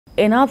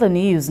In other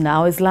news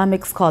now,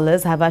 Islamic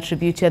scholars have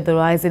attributed the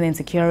rising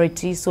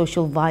insecurity,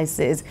 social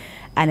vices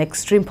and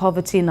extreme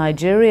poverty in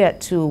Nigeria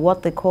to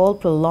what they call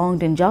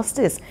prolonged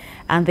injustice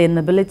and the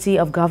inability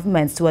of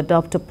governments to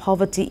adopt a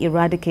poverty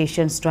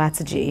eradication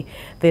strategy.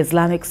 The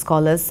Islamic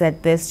scholars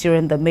said this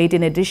during the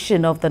maiden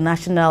edition of the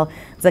National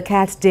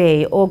Zakat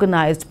Day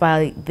organized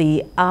by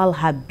the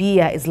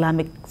Al-Habia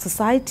Islamic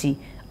Society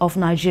of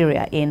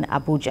Nigeria in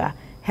Abuja.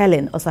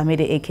 Helen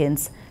Osamide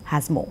Akins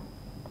has more.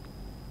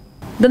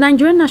 The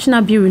Nigerian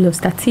National Bureau of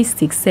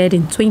Statistics said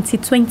in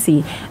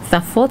 2020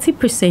 that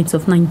 40%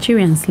 of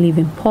Nigerians live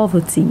in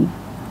poverty.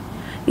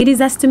 It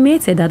is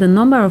estimated that the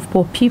number of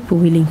poor people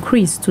will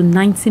increase to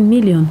 90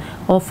 million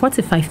or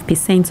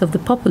 45% of the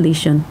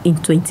population in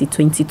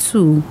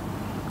 2022.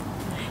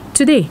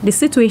 Today, the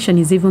situation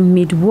is even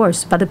made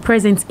worse by the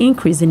present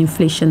increase in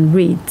inflation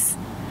rates.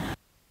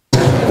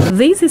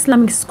 These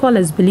Islamic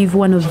scholars believe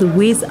one of the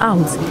ways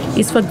out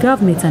is for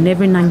government and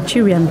every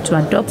Nigerian to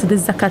adopt the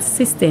zakat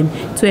system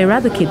to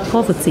eradicate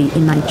poverty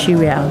in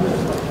Nigeria.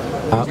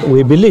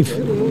 We believe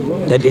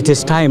that it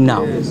is time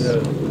now,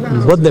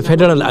 both the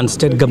federal and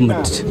state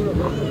government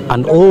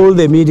and all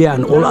the media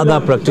and all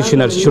other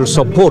practitioners should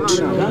support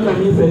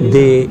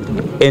the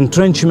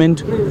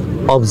entrenchment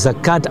of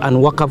zakat and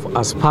waqf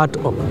as part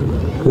of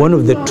one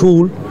of the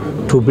tools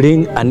to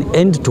bring an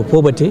end to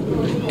poverty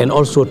and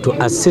also to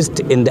assist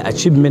in the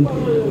achievement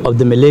of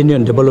the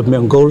Millennium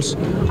Development Goals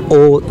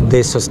or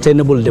the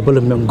Sustainable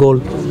Development Goal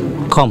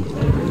come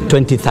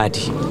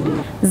 2030.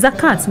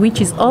 Zakat,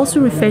 which is also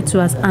referred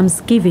to as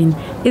almsgiving,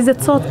 is the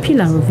third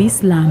pillar of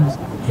Islam.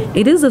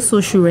 It is a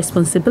social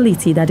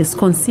responsibility that is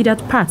considered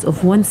part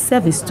of one's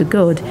service to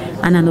God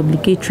and an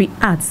obligatory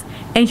act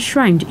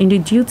enshrined in the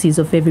duties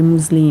of every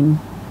Muslim.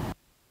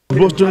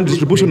 The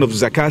distribution of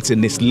zakat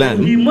in Islam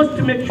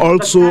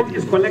also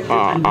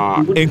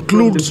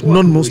includes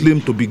non-Muslim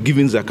to be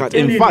given zakat.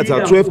 In fact,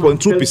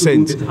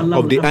 12.2%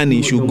 of the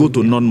earnings should go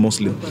to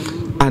non-Muslim.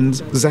 And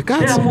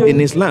zakat in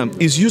Islam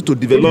is used to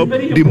develop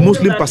the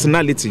Muslim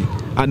personality,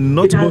 and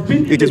not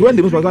it is when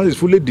the Muslim personality is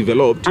fully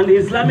developed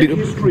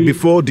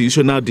before the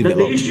traditional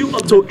develops.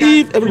 So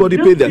if everybody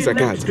pays their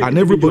zakat and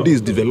everybody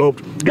is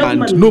developed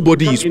and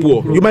nobody is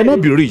poor, you might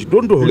not be rich.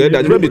 Don't forget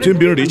that difference between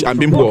being rich and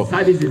being poor.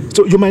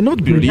 So you might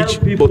not be rich,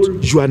 but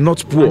you are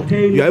not poor.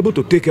 You are able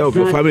to take care of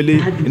your family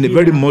in a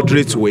very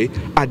moderate way.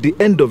 At the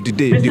end of the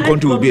day, the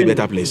country will be a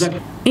better place.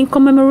 In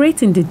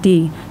commemorating the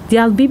day, the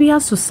Al-Habia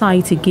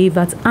Society gave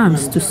out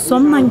alms to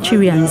some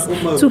Nigerians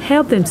to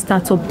help them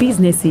start up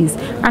businesses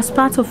as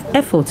part of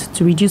efforts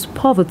to reduce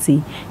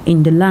poverty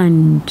in the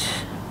land.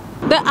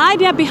 The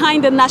idea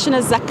behind the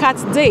National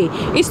Zakat Day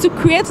is to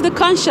create the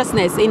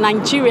consciousness in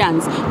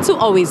Nigerians to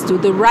always do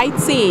the right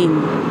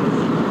thing.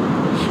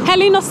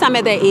 Helen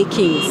Osamide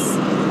Akins,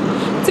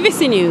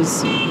 TVC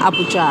News,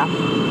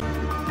 Abuja.